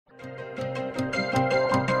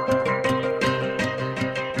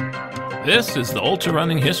This is the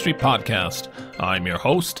Ultrarunning History Podcast. I'm your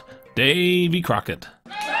host, Davey Crockett.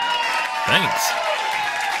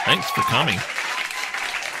 Thanks for coming.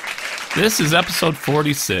 This is episode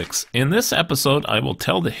 46. In this episode, I will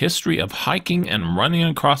tell the history of hiking and running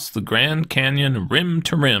across the Grand Canyon rim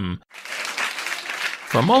to rim.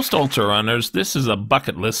 For most ultrarunners, this is a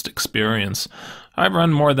bucket list experience. I've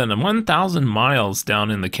run more than 1,000 miles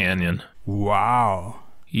down in the canyon. Wow.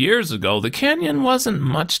 Years ago, the canyon wasn't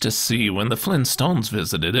much to see when the Flintstones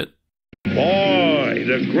visited it. Boy,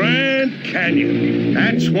 the Grand Canyon.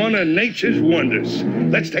 That's one of nature's wonders.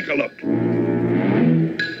 Let's take a look.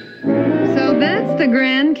 So that's the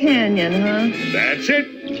Grand Canyon, huh? That's it.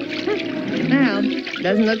 Well,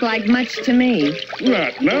 doesn't look like much to me.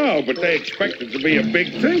 Not now, but they expect it to be a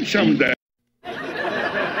big thing someday.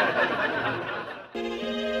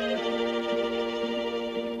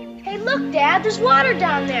 Hey, look, Dad, there's water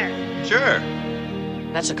down there. Sure.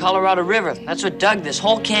 That's the Colorado River. That's what dug this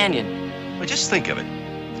whole canyon. Well, just think of it.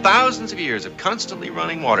 Thousands of years of constantly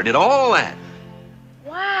running water did all that.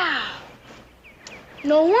 Wow.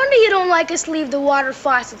 No wonder you don't like us to leave the water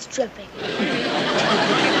faucets dripping.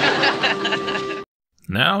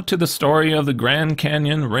 Now to the story of the Grand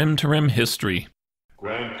Canyon rim-to-rim history.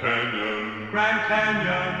 Grand Canyon, Grand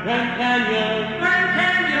Canyon, Grand Canyon, Grand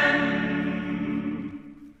Canyon.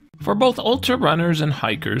 For both ultra-runners and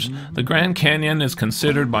hikers, the Grand Canyon is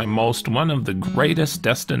considered by most one of the greatest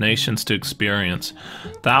destinations to experience.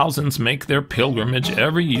 Thousands make their pilgrimage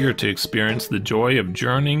every year to experience the joy of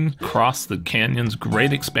journeying across the canyon's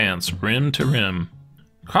great expanse, rim to rim.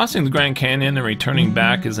 Crossing the Grand Canyon and returning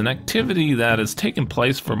back is an activity that has taken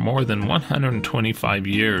place for more than 125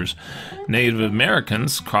 years. Native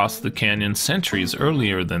Americans crossed the canyon centuries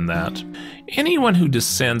earlier than that. Anyone who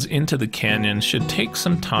descends into the canyon should take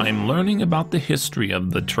some time learning about the history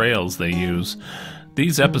of the trails they use.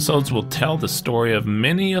 These episodes will tell the story of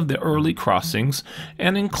many of the early crossings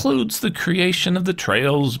and includes the creation of the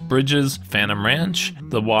trails, bridges, Phantom Ranch,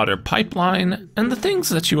 the water pipeline, and the things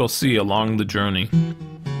that you will see along the journey.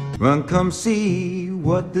 Run, come see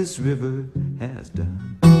what this river has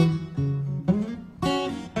done.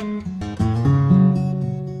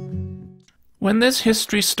 When this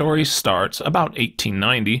history story starts, about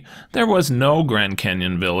 1890, there was no Grand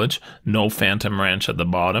Canyon Village, no Phantom Ranch at the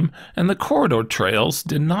bottom, and the corridor trails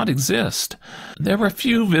did not exist. There were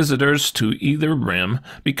few visitors to either rim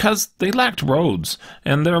because they lacked roads,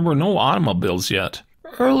 and there were no automobiles yet.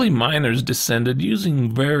 Early miners descended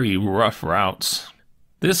using very rough routes.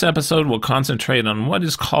 This episode will concentrate on what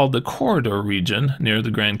is called the corridor region near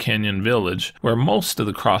the Grand Canyon Village, where most of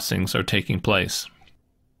the crossings are taking place.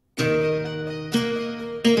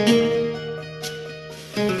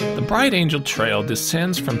 The Bright Angel Trail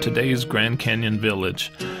descends from today's Grand Canyon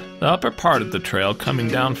Village. The upper part of the trail, coming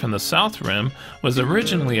down from the south rim, was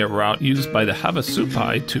originally a route used by the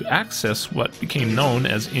Havasupai to access what became known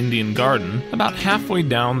as Indian Garden, about halfway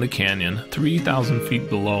down the canyon, 3,000 feet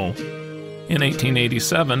below. In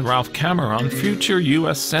 1887, Ralph Cameron, future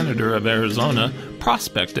U.S. Senator of Arizona,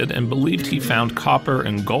 prospected and believed he found copper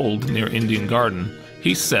and gold near Indian Garden.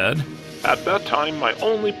 He said, At that time, my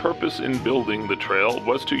only purpose in building the trail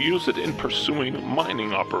was to use it in pursuing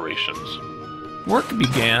mining operations. Work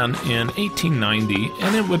began in 1890,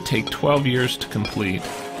 and it would take 12 years to complete.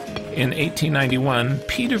 In 1891,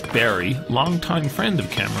 Peter Barry, longtime friend of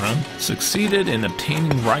Cameron, succeeded in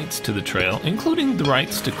obtaining rights to the trail, including the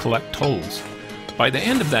rights to collect tolls. By the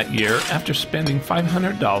end of that year, after spending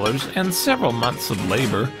 $500 and several months of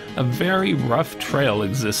labor, a very rough trail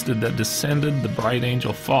existed that descended the Bright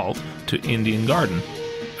Angel Fault to Indian Garden.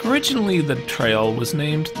 Originally, the trail was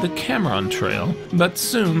named the Cameron Trail, but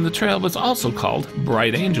soon the trail was also called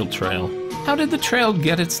Bright Angel Trail. How did the trail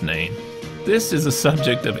get its name? This is a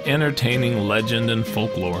subject of entertaining legend and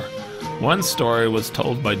folklore. One story was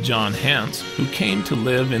told by John Hance, who came to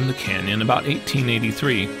live in the canyon about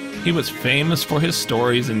 1883. He was famous for his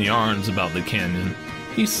stories and yarns about the canyon.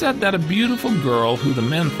 He said that a beautiful girl who the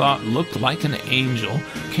men thought looked like an angel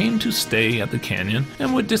came to stay at the canyon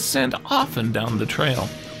and would descend often down the trail.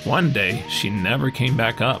 One day, she never came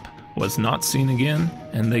back up, was not seen again,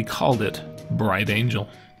 and they called it Bright Angel.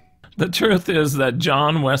 The truth is that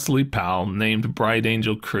John Wesley Powell named Bright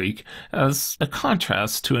Angel Creek as a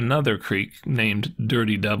contrast to another creek named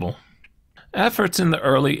Dirty Devil. Efforts in the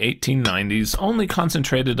early 1890s only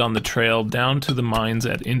concentrated on the trail down to the mines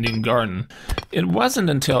at Indian Garden. It wasn't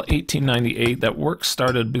until 1898 that work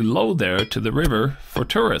started below there to the river for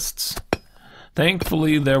tourists.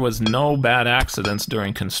 Thankfully, there was no bad accidents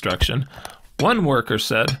during construction. One worker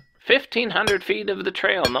said, 1,500 feet of the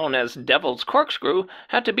trail known as Devil's Corkscrew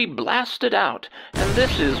had to be blasted out, and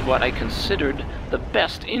this is what I considered the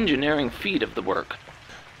best engineering feat of the work.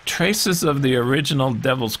 Traces of the original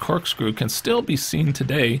Devil's Corkscrew can still be seen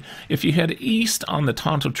today if you head east on the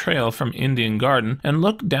Tonto Trail from Indian Garden and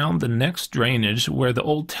look down the next drainage where the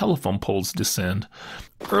old telephone poles descend.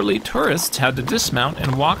 Early tourists had to dismount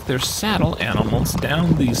and walk their saddle animals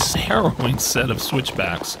down these harrowing set of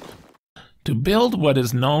switchbacks. To build what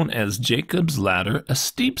is known as Jacob's Ladder, a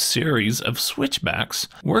steep series of switchbacks,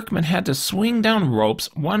 workmen had to swing down ropes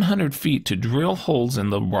 100 feet to drill holes in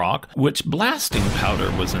the rock, which blasting powder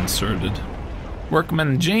was inserted.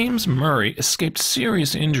 Workman James Murray escaped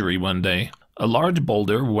serious injury one day. A large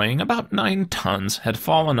boulder weighing about 9 tons had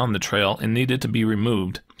fallen on the trail and needed to be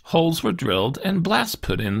removed. Holes were drilled and blasts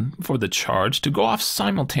put in for the charge to go off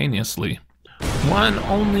simultaneously. One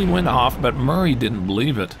only went off, but Murray didn't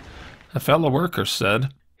believe it. A fellow worker said,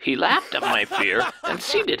 "He laughed at my fear and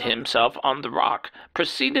seated himself on the rock,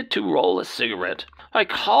 proceeded to roll a cigarette. I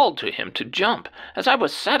called to him to jump, as I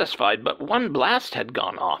was satisfied but one blast had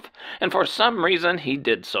gone off, and for some reason he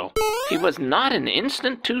did so. He was not an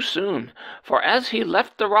instant too soon, for as he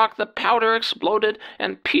left the rock the powder exploded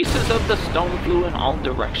and pieces of the stone flew in all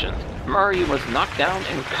directions. Murray was knocked down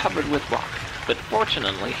and covered with rock, but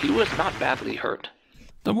fortunately he was not badly hurt."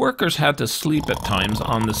 The workers had to sleep at times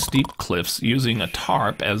on the steep cliffs using a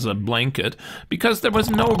tarp as a blanket because there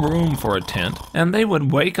was no room for a tent, and they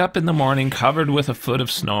would wake up in the morning covered with a foot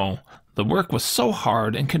of snow. The work was so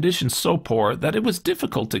hard and conditions so poor that it was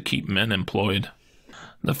difficult to keep men employed.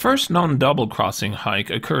 The first known double-crossing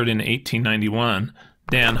hike occurred in 1891.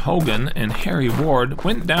 Dan Hogan and Harry Ward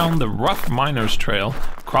went down the rough miners' trail,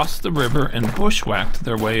 crossed the river, and bushwhacked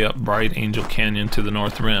their way up Bright Angel Canyon to the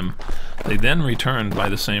north rim. They then returned by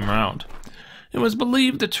the same route. It was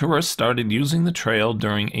believed the tourists started using the trail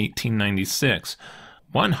during 1896.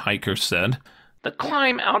 One hiker said, "The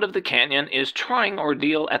climb out of the canyon is trying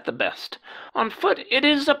ordeal at the best. On foot it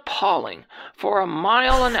is appalling, for a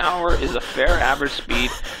mile an hour is a fair average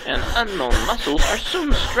speed, and unknown muscles are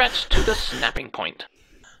soon stretched to the snapping point."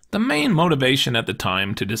 The main motivation at the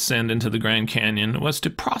time to descend into the Grand Canyon was to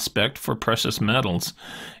prospect for precious metals.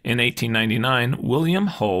 In 1899, William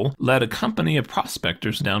Hull led a company of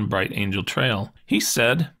prospectors down Bright Angel Trail. He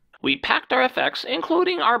said, "We packed our effects,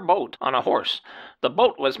 including our boat, on a horse. The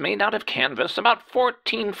boat was made out of canvas about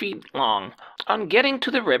 14 feet long. On getting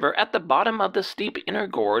to the river at the bottom of the steep inner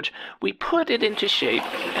gorge, we put it into shape,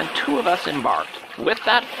 and 2 of us embarked. With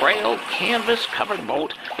that frail, canvas-covered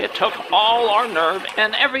boat, it took all our nerve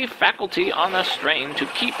and every faculty on the strain to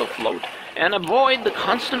keep afloat and avoid the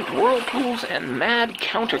constant whirlpools and mad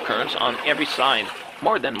countercurrents on every side.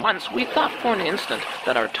 More than once, we thought for an instant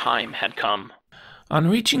that our time had come." On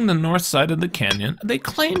reaching the north side of the canyon, they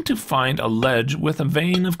claimed to find a ledge with a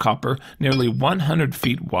vein of copper nearly 100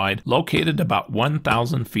 feet wide, located about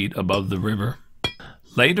 1,000 feet above the river.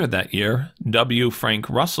 Later that year, W. Frank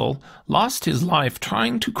Russell lost his life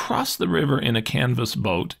trying to cross the river in a canvas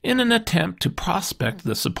boat in an attempt to prospect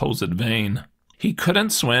the supposed vein. He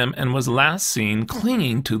couldn't swim and was last seen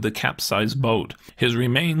clinging to the capsized boat. His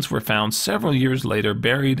remains were found several years later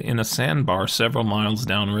buried in a sandbar several miles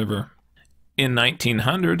downriver. In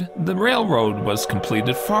 1900, the railroad was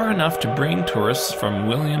completed far enough to bring tourists from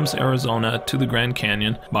Williams, Arizona to the Grand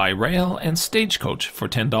Canyon by rail and stagecoach for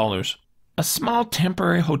 $10. A small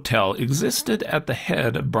temporary hotel existed at the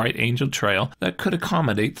head of Bright Angel Trail that could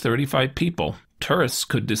accommodate 35 people. Tourists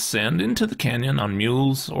could descend into the canyon on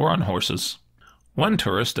mules or on horses. One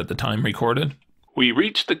tourist at the time recorded, "We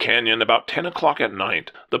reached the canyon about 10 o'clock at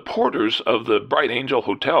night. The porters of the Bright Angel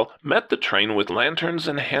Hotel met the train with lanterns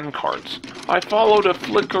and hand carts. I followed a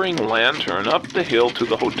flickering lantern up the hill to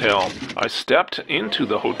the hotel. I stepped into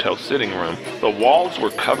the hotel sitting room. The walls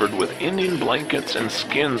were covered with Indian blankets and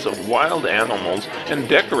skins of wild animals and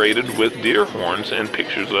decorated with deer horns and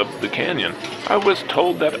pictures of the canyon. I was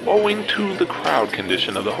told that owing to the crowd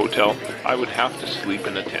condition of the hotel, I would have to sleep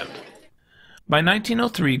in a tent." By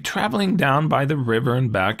 1903, traveling down by the river and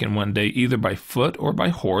back in one day either by foot or by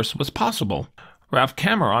horse was possible. Ralph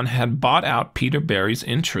Cameron had bought out Peter Barry's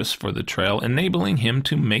interest for the trail, enabling him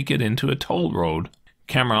to make it into a toll road.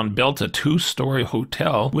 Cameron built a 2-story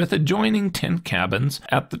hotel with adjoining tent cabins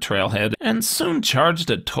at the trailhead and soon charged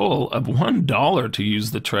a toll of $1 to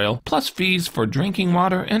use the trail, plus fees for drinking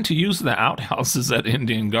water and to use the outhouses at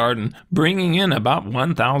Indian Garden, bringing in about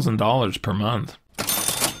 $1,000 per month.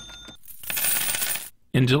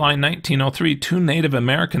 In July 1903, 2 Native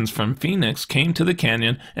Americans from Phoenix came to the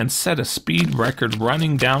canyon and set a speed record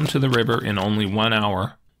running down to the river in only 1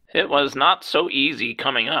 hour. "It was not so easy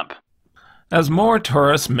coming up." As more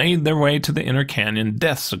tourists made their way to the inner canyon,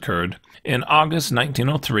 deaths occurred. In August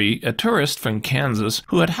 1903, a tourist from Kansas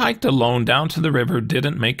who had hiked alone down to the river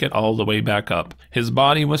didn't make it all the way back up. His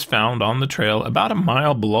body was found on the trail about a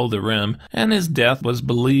mile below the rim, and his death was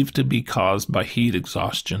believed to be caused by heat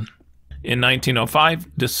exhaustion. In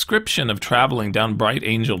 1905, description of traveling down Bright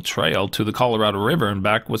Angel Trail to the Colorado River and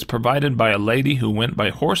back was provided by a lady who went by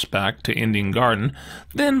horseback to Indian Garden,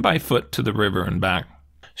 then by foot to the river and back.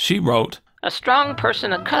 She wrote, "A strong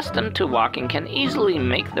person accustomed to walking can easily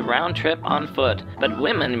make the round trip on foot, but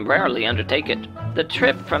women rarely undertake it. The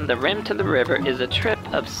trip from the rim to the river is a trip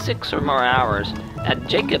of 6 or more hours. At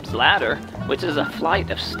Jacob's Ladder, which is a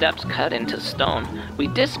flight of steps cut into stone, we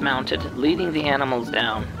dismounted, leading the animals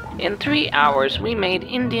down. In 3 hours we made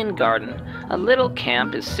Indian Garden. A little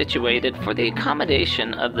camp is situated for the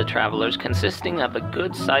accommodation of the travelers, consisting of a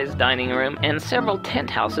good-sized dining room and several tent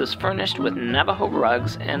houses furnished with Navajo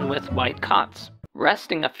rugs and with white cots.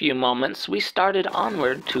 Resting a few moments, we started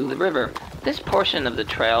onward to the river. This portion of the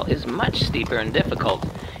trail is much steeper and difficult.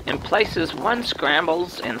 In places one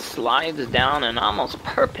scrambles and slides down an almost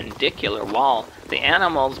perpendicular wall, the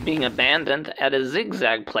animals being abandoned at a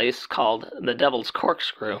zigzag place called the Devil's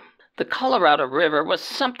Corkscrew. The Colorado River was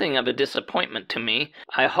something of a disappointment to me.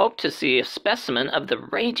 I hoped to see a specimen of the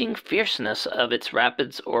raging fierceness of its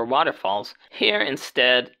rapids or waterfalls. Here,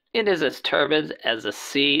 instead, it is as turbid as a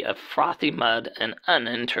sea of frothy mud and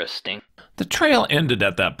uninteresting." The trail ended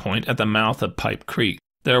at that point at the mouth of Pipe Creek.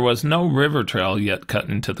 There was no river trail yet cut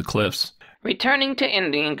into the cliffs. Returning to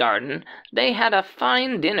Indian Garden, they had a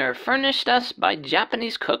fine dinner furnished us by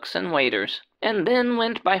Japanese cooks and waiters, and then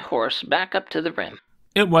went by horse back up to the rim.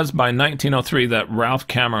 It was by 1903 that Ralph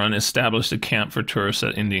Cameron established a camp for tourists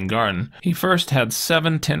at Indian Garden. He first had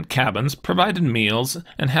 7 tent cabins, provided meals,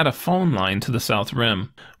 and had a phone line to the south rim.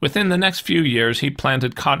 Within the next few years, he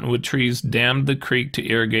planted cottonwood trees, dammed the creek to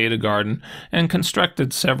irrigate a garden, and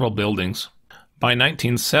constructed several buildings. By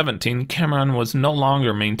 1917, Cameron was no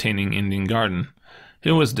longer maintaining Indian Garden.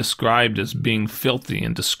 It was described as being filthy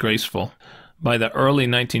and disgraceful. By the early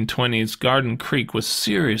 1920s, Garden Creek was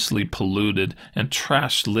seriously polluted and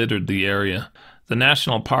trash littered the area. The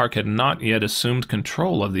national park had not yet assumed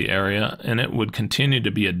control of the area, and it would continue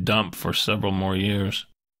to be a dump for several more years.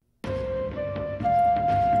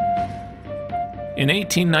 In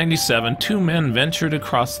 1897, 2 men ventured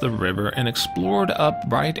across the river and explored up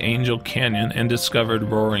Bright Angel Canyon and discovered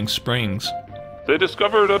Roaring Springs. They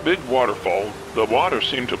discovered a big waterfall. The water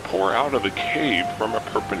seemed to pour out of a cave from a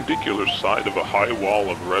perpendicular side of a high wall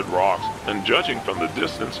of red rocks, and judging from the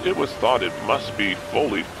distance, it was thought it must be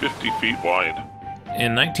fully 50 feet wide.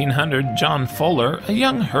 In 1900, John Fuller, a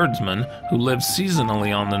young herdsman who lived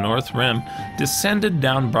seasonally on the North Rim, descended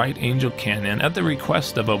down Bright Angel Canyon at the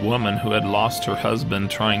request of a woman who had lost her husband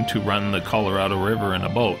trying to run the Colorado River in a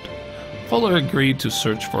boat. Fuller agreed to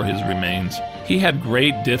search for his remains. He had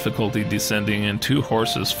great difficulty descending, and 2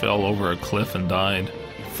 horses fell over a cliff and died.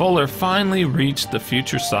 Fuller finally reached the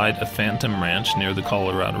future site of Phantom Ranch near the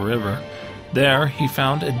Colorado River. There, he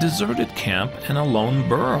found a deserted camp and a lone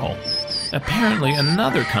burro. Apparently,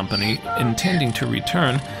 another company, intending to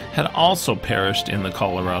return, had also perished in the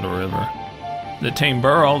Colorado River. The tame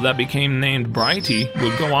burro that became named Brighty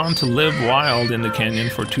would go on to live wild in the canyon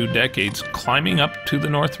for 2 decades, climbing up to the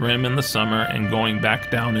North Rim in the summer and going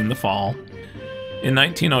back down in the fall. In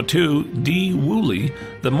 1902, D. Woolley,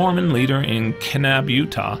 the Mormon leader in Kanab,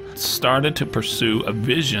 Utah, started to pursue a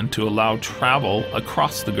vision to allow travel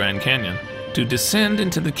across the Grand Canyon. To descend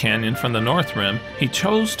into the canyon from the North Rim, he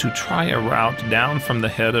chose to try a route down from the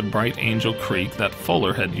head of Bright Angel Creek that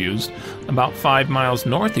Fuller had used, about 5 miles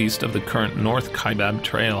northeast of the current North Kaibab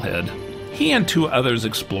trailhead. He and 2 others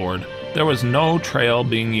explored. There was no trail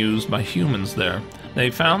being used by humans there. They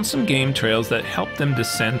found some game trails that helped them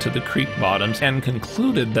descend to the creek bottoms and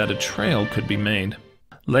concluded that a trail could be made.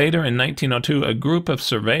 Later in 1902, a group of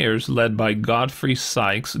surveyors led by Godfrey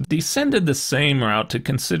Sykes descended the same route to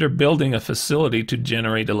consider building a facility to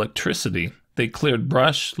generate electricity. They cleared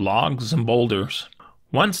brush, logs, and boulders.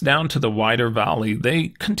 Once down to the wider valley,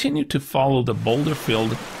 they continued to follow the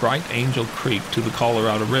boulder-filled Bright Angel Creek to the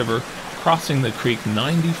Colorado River, crossing the creek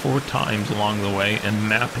 94 times along the way and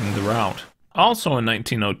mapping the route. Also in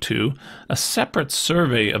 1902, a separate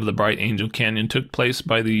survey of the Bright Angel Canyon took place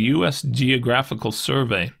by the U.S. Geographical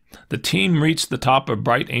Survey. The team reached the top of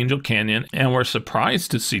Bright Angel Canyon and were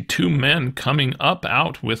surprised to see 2 men coming up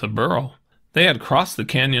out with a burro. They had crossed the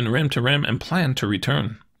canyon rim to rim and planned to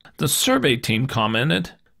return. The survey team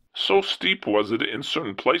commented, "So steep was it in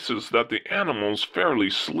certain places that the animals fairly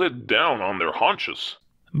slid down on their haunches."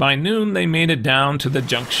 By noon, they made it down to the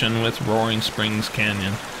junction with Roaring Springs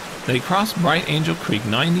Canyon. They crossed Bright Angel Creek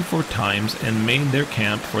 94 times and made their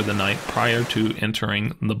camp for the night prior to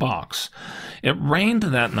entering the box. It rained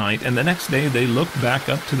that night, and the next day they looked back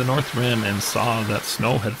up to the North Rim and saw that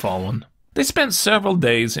snow had fallen. They spent several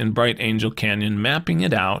days in Bright Angel Canyon mapping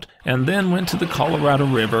it out, and then went to the Colorado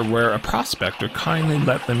River, where a prospector kindly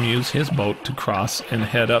let them use his boat to cross and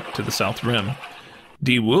head up to the South Rim.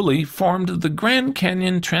 D. Woolley formed the Grand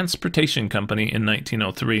Canyon Transportation Company in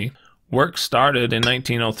 1903. Work started in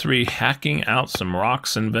 1903 hacking out some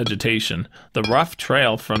rocks and vegetation. The rough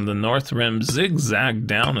trail from the North Rim zigzagged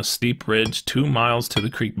down a steep ridge 2 miles to the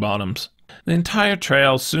creek bottoms. The entire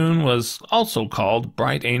trail soon was also called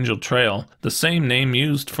Bright Angel Trail, the same name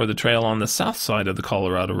used for the trail on the south side of the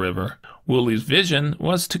Colorado River. Woolley's vision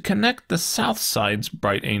was to connect the south side's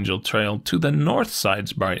Bright Angel Trail to the north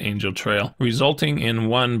side's Bright Angel Trail, resulting in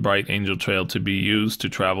one Bright Angel Trail to be used to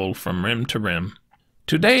travel from rim to rim.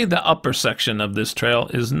 Today, the upper section of this trail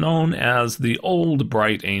is known as the Old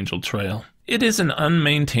Bright Angel Trail. It is an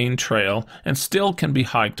unmaintained trail and still can be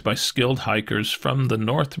hiked by skilled hikers from the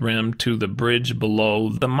North Rim to the bridge below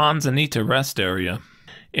the Manzanita Rest Area.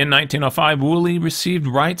 In 1905, Woolley received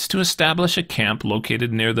rights to establish a camp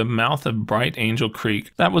located near the mouth of Bright Angel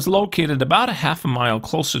Creek that was located about a half a mile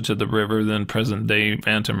closer to the river than present-day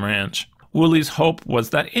Phantom Ranch. Woolley's hope was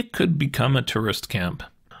that it could become a tourist camp.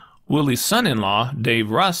 Woolley's son-in-law, Dave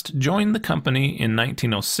Rust, joined the company in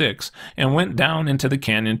 1906 and went down into the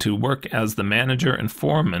canyon to work as the manager and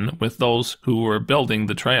foreman with those who were building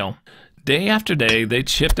the trail. Day after day, they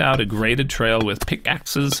chipped out a graded trail with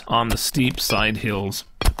pickaxes on the steep side hills.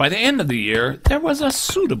 By the end of the year, there was a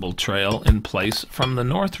suitable trail in place from the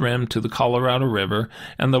North Rim to the Colorado River,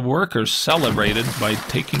 and the workers celebrated by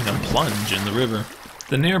taking a plunge in the river.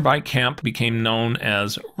 The nearby camp became known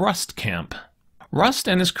as Rust Camp. Rust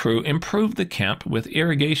and his crew improved the camp with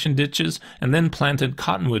irrigation ditches and then planted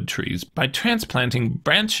cottonwood trees by transplanting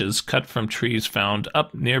branches cut from trees found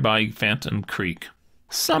up nearby Phantom Creek.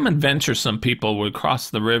 Some adventuresome people would cross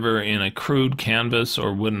the river in a crude canvas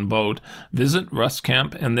or wooden boat, visit Rust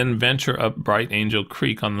Camp, and then venture up Bright Angel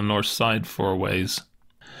Creek on the north side for a ways.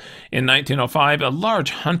 In 1905, a large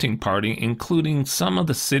hunting party, including some of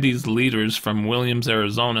the city's leaders from Williams,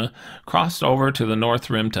 Arizona, crossed over to the North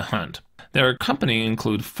Rim to hunt. Their company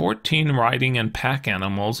included 14 riding and pack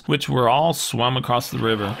animals, which were all swum across the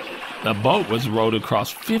river. The boat was rowed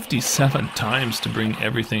across 57 times to bring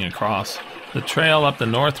everything across. The trail up the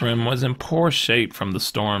North Rim was in poor shape from the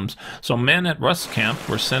storms, so men at Rust Camp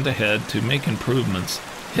were sent ahead to make improvements.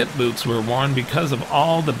 Hip boots were worn because of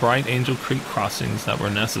all the Bright Angel Creek crossings that were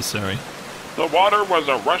necessary. The water was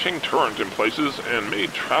a rushing torrent in places and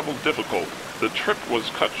made travel difficult. The trip was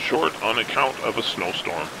cut short on account of a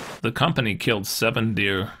snowstorm. The company killed 7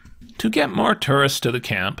 deer. To get more tourists to the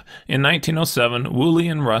camp, in 1907, Woolley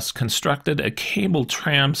and Rust constructed a cable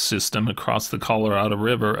tram system across the Colorado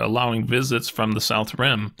River, allowing visits from the South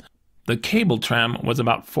Rim. The cable tram was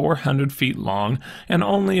about 400 feet long and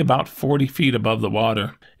only about 40 feet above the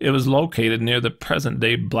water. It was located near the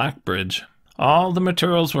present-day Black Bridge. All the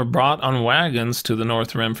materials were brought on wagons to the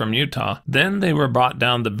North Rim from Utah. Then they were brought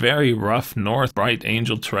down the very rough North Bright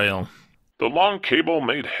Angel Trail. The long cable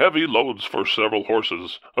made heavy loads for several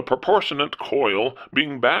horses, a proportionate coil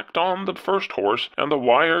being backed on the first horse, and the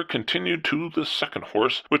wire continued to the second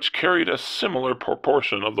horse, which carried a similar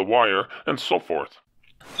proportion of the wire, and so forth.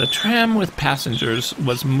 The tram with passengers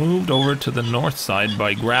was moved over to the north side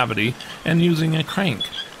by gravity and using a crank.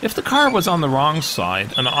 If the car was on the wrong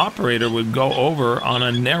side, an operator would go over on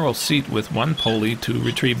a narrow seat with one pulley to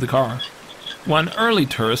retrieve the car. One early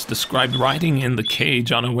tourist described riding in the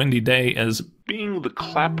cage on a windy day as being the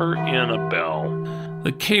clapper in a bell.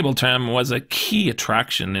 The cable tram was a key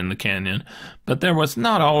attraction in the canyon, but there was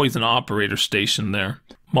not always an operator stationed there.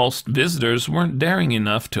 Most visitors weren't daring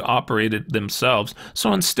enough to operate it themselves,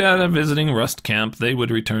 so instead of visiting Rust Camp, they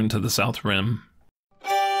would return to the South Rim.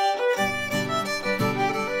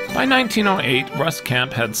 By 1908, Rust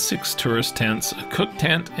Camp had 6 tourist tents, a cook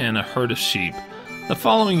tent, and a herd of sheep. The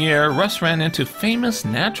following year, Rust ran into famous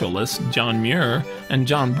naturalists John Muir and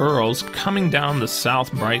John Burroughs coming down the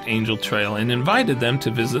South Bright Angel Trail and invited them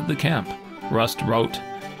to visit the camp. Rust wrote,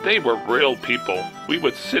 "They were real people. We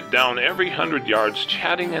would sit down every 100 yards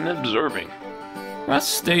chatting and observing."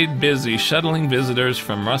 Rust stayed busy shuttling visitors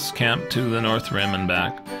from Rust Camp to the North Rim and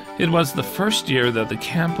back. It was the first year that the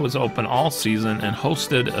camp was open all season and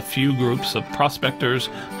hosted a few groups of prospectors,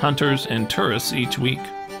 hunters, and tourists each week.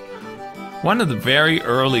 One of the very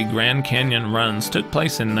early Grand Canyon runs took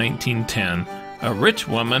place in 1910. A rich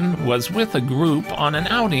woman was with a group on an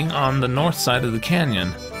outing on the north side of the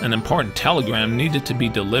canyon. An important telegram needed to be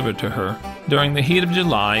delivered to her. During the heat of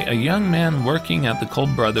July, a young man working at the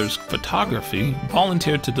Kolb Brothers Photography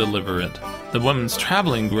volunteered to deliver it. The woman's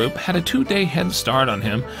traveling group had a 2-day head start on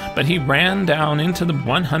him, but he ran down into the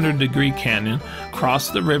 100-degree canyon,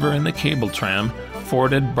 crossed the river in the cable tram,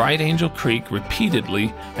 forded Bright Angel Creek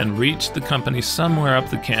repeatedly, and reached the company somewhere up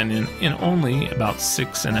the canyon in only about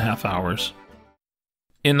 6.5 hours.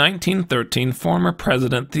 In 1913, former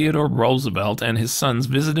President Theodore Roosevelt and his sons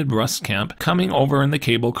visited Rust Camp, coming over in the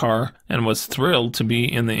cable car, and was thrilled to be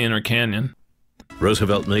in the inner canyon.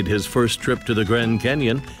 Roosevelt made his first trip to the Grand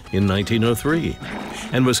Canyon in 1903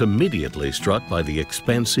 and was immediately struck by the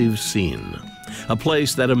expansive scene, a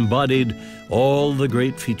place that embodied all the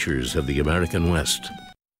great features of the American West.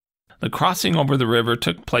 The crossing over the river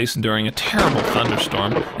took place during a terrible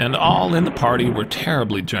thunderstorm, and all in the party were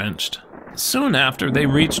terribly drenched. Soon after, they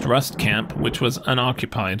reached Rust Camp, which was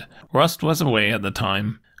unoccupied. Rust was away at the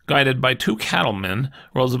time. Guided by 2 cattlemen,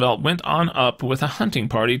 Roosevelt went on up with a hunting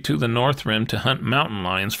party to the North Rim to hunt mountain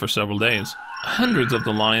lions for several days. Hundreds of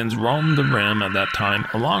the lions roamed the rim at that time,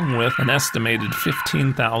 along with an estimated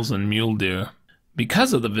 15,000 mule deer.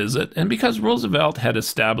 Because of the visit, and because Roosevelt had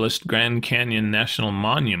established Grand Canyon National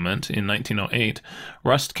Monument in 1908,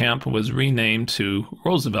 Rust Camp was renamed to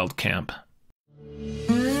Roosevelt Camp.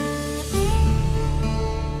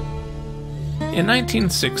 In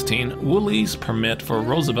 1916, Woolley's permit for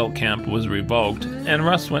Roosevelt Camp was revoked, and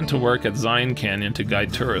Russ went to work at Zion Canyon to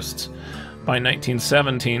guide tourists. By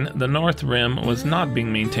 1917, the North Rim was not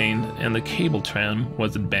being maintained, and the cable tram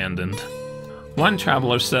was abandoned. One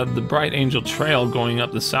traveler said the Bright Angel Trail going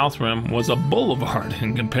up the South Rim was a boulevard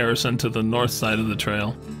in comparison to the north side of the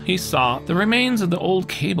trail. He saw the remains of the old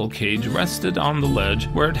cable cage rested on the ledge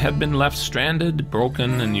where it had been left stranded,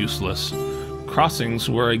 broken, and useless. Crossings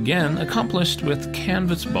were again accomplished with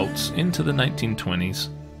canvas boats into the 1920s.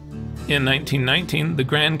 In 1919, the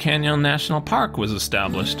Grand Canyon National Park was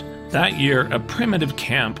established. That year, a primitive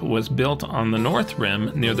camp was built on the North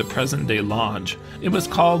Rim near the present-day lodge. It was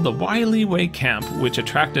called the Wiley Way Camp, which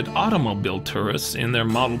attracted automobile tourists in their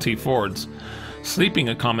Model T Fords. Sleeping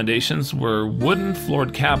accommodations were wooden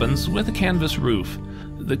floored cabins with a canvas roof.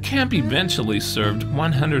 The camp eventually served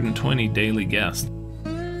 120 daily guests.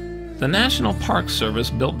 The National Park Service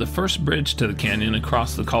built the first bridge to the canyon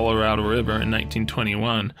across the Colorado River in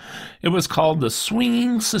 1921. It was called the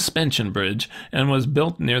Swinging Suspension Bridge and was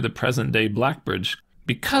built near the present-day Black Bridge.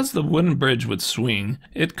 Because the wooden bridge would swing,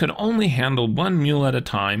 it could only handle 1 mule at a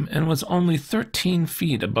time and was only 13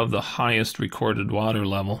 feet above the highest recorded water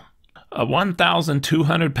level. A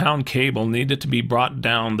 1,200-pound cable needed to be brought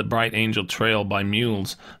down the Bright Angel Trail by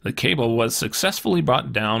mules. The cable was successfully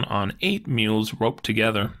brought down on 8 mules roped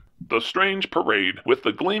together. The strange parade, with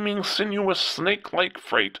the gleaming, sinuous, snake-like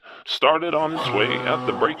freight, started on its way at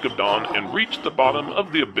the break of dawn and reached the bottom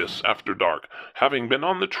of the abyss after dark, having been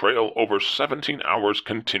on the trail over 17 hours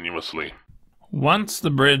continuously. Once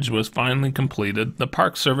the bridge was finally completed, the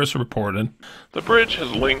Park Service reported, "The bridge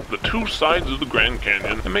has linked the 2 sides of the Grand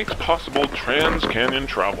Canyon and makes possible trans-canyon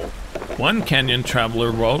travel." One canyon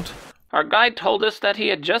traveler wrote, "Our guide told us that he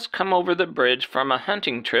had just come over the bridge from a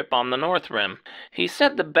hunting trip on the North Rim. He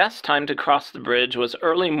said the best time to cross the bridge was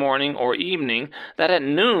early morning or evening, that at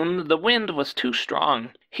noon the wind was too strong.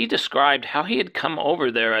 He described how he had come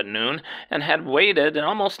over there at noon and had waited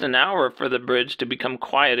almost an hour for the bridge to become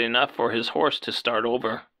quiet enough for his horse to start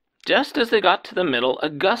over. Just as they got to the middle, a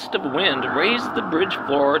gust of wind raised the bridge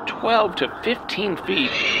floor 12 to 15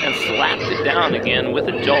 feet and slapped it down again with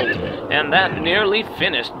a jolt, and that nearly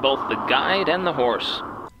finished both the guide and the horse."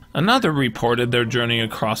 Another reported their journey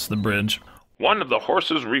across the bridge. "One of the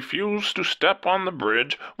horses refused to step on the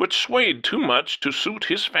bridge, which swayed too much to suit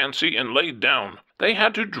his fancy and laid down. They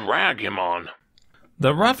had to drag him on."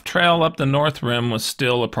 The rough trail up the North Rim was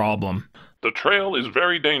still a problem. "The trail is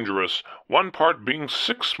very dangerous, one part being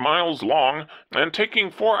 6 miles long and taking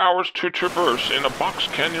 4 hours to traverse in a box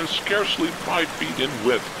canyon scarcely 5 feet in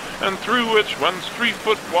width, and through which runs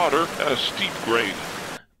 3-foot water at a steep grade."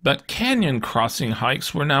 But canyon crossing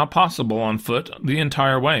hikes were now possible on foot the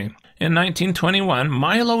entire way. In 1921,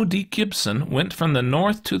 Milo D. Gibson went from the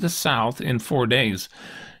north to the south in 4 days.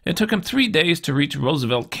 It took him 3 days to reach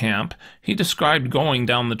Roosevelt Camp. He described going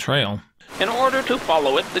down the trail. "In order to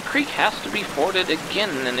follow it, the creek has to be forded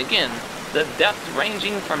again and again, the depth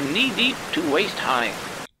ranging from knee-deep to waist-high."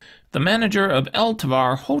 The manager of El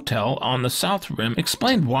Tovar Hotel on the South Rim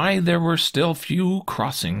explained why there were still few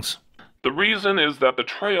crossings. The reason is that the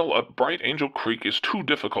trail up Bright Angel Creek is too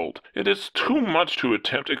difficult. It is too much to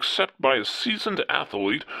attempt except by a seasoned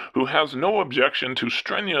athlete who has no objection to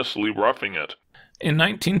strenuously roughing it. In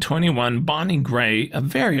 1921, Bonnie Gray, a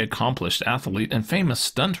very accomplished athlete and famous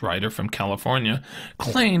stunt rider from California,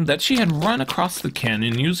 claimed that she had run across the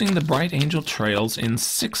canyon using the Bright Angel trails in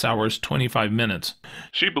 6 hours 25 minutes.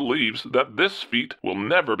 She believes that this feat will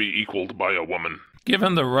never be equaled by a woman.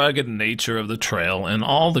 Given the rugged nature of the trail and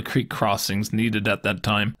all the creek crossings needed at that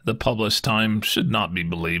time, the published time should not be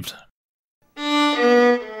believed.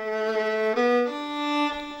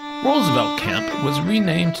 Roosevelt Camp was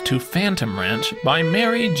renamed to Phantom Ranch by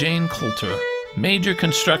Mary Jane Coulter. Major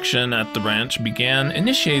construction at the ranch began,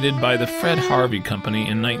 initiated by the Fred Harvey Company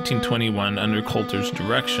in 1921 under Coulter's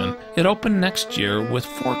direction. It opened next year with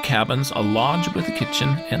 4 cabins, a lodge with a kitchen,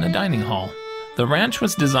 and a dining hall. The ranch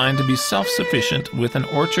was designed to be self-sufficient with an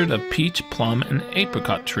orchard of peach, plum, and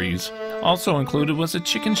apricot trees. Also included was a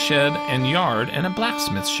chicken shed and yard and a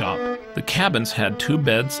blacksmith shop. The cabins had 2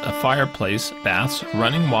 beds, a fireplace, baths,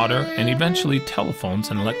 running water, and eventually telephones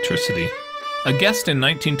and electricity. A guest in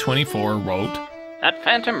 1924 wrote, "At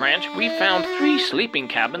Phantom Ranch, we found 3 sleeping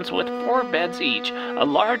cabins with 4 beds each, a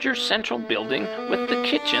larger central building with the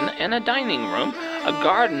kitchen and a dining room, a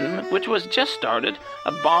garden which was just started,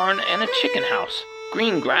 a barn, and a chicken house.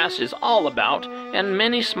 Green grass is all about, and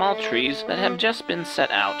many small trees that have just been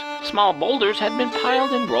set out. Small boulders had been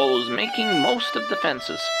piled in rows, making most of the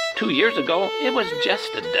fences. 2 years ago, it was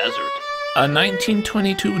just a desert." A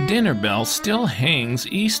 1922 dinner bell still hangs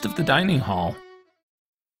east of the dining hall.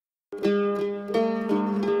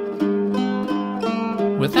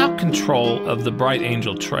 Without control of the Bright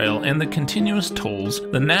Angel Trail and the continuous tolls,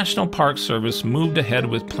 the National Park Service moved ahead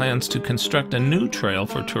with plans to construct a new trail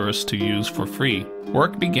for tourists to use for free.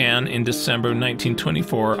 Work began in December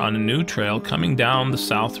 1924 on a new trail coming down the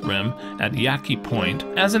South Rim at Yaqui Point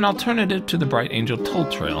as an alternative to the Bright Angel Toll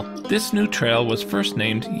Trail. This new trail was first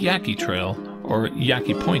named Yaqui Trail, or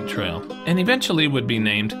Yaqui Point Trail, and eventually would be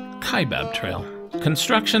named Kaibab Trail.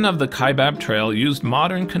 Construction of the Kaibab Trail used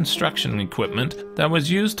modern construction equipment that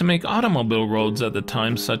was used to make automobile roads at the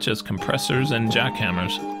time, such as compressors and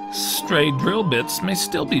jackhammers. Stray drill bits may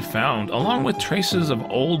still be found, along with traces of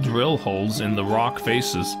old drill holes in the rock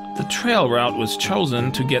faces. The trail route was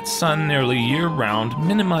chosen to get sun nearly year-round,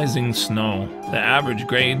 minimizing snow. The average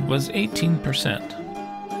grade was 18%.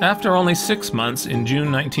 After only 6 months, in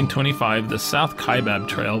June 1925, the South Kaibab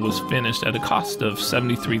Trail was finished at a cost of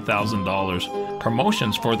 $73,000.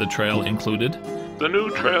 Promotions for the trail included: The new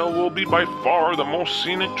trail will be by far the most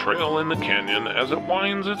scenic trail in the canyon as it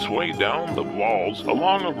winds its way down the walls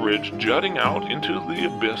along a ridge jutting out into the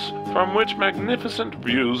abyss, from which magnificent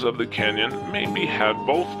views of the canyon may be had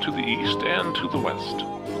both to the east and to the west.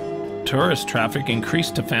 Tourist traffic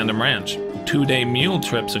increased to Phantom Ranch. 2-day mule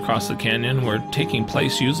trips across the canyon were taking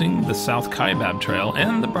place using the South Kaibab Trail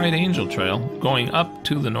and the Bright Angel Trail, going up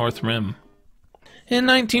to the North Rim. In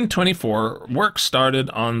 1924, work started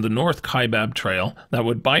on the North Kaibab Trail that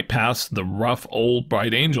would bypass the rough old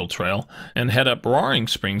Bright Angel Trail and head up Roaring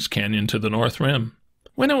Springs Canyon to the North Rim.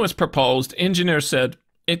 When it was proposed, engineers said,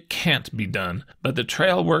 "It can't be done," but the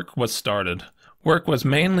trail work was started. Work was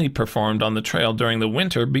mainly performed on the trail during the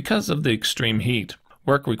winter because of the extreme heat.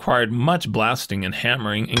 Work required much blasting and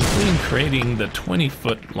hammering, including creating the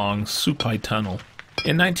 20-foot-long Supai Tunnel.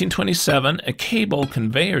 In 1927, a cable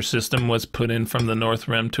conveyor system was put in from the North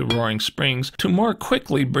Rim to Roaring Springs to more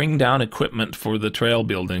quickly bring down equipment for the trail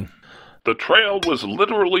building. The trail was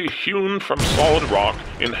literally hewn from solid rock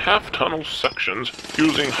in half-tunnel sections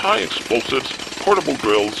using high explosives, portable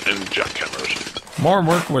drills, and jackhammers. More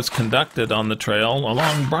work was conducted on the trail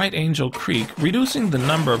along Bright Angel Creek, reducing the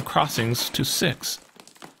number of crossings to 6.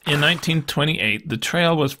 In 1928, the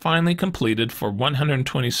trail was finally completed for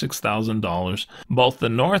 $126,000. Both the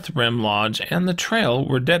North Rim Lodge and the trail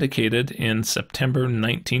were dedicated in September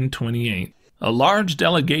 1928. A large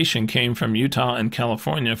delegation came from Utah and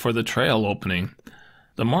California for the trail opening.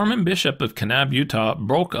 The Mormon Bishop of Kanab, Utah,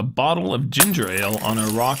 broke a bottle of ginger ale on a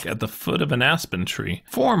rock at the foot of an aspen tree,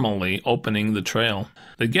 formally opening the trail.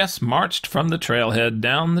 The guests marched from the trailhead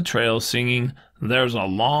down the trail singing, "There's a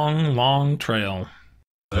long, long trail."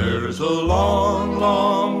 There's a long,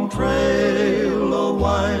 long trail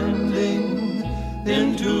a-winding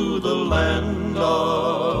into the land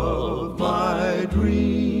of my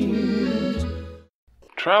dreams.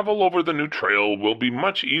 Travel over the new trail will be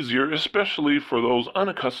much easier, especially for those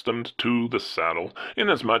unaccustomed to the saddle,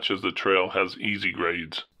 inasmuch as the trail has easy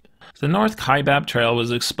grades. The North Kaibab Trail was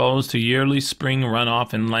exposed to yearly spring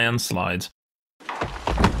runoff and landslides.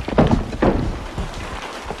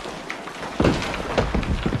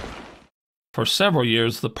 For several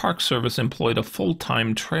years, the Park Service employed a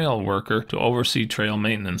full-time trail worker to oversee trail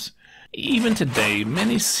maintenance. Even today,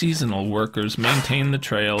 many seasonal workers maintain the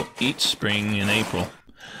trail each spring in April.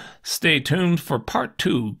 Stay tuned for Part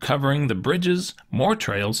 2, covering the bridges, more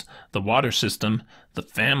trails, the water system, the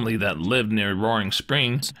family that lived near Roaring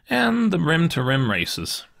Springs, and the rim-to-rim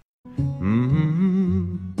races.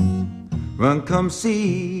 Run, come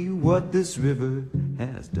see what this river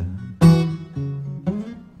has done.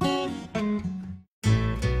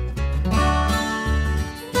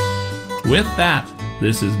 With that,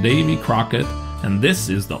 this is Davy Crockett, and this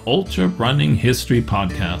is the Ultra Running History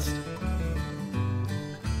Podcast.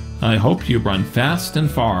 I hope you run fast and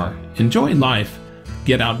far, enjoy life,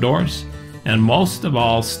 get outdoors, and most of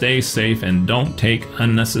all, stay safe and don't take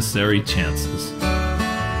unnecessary chances.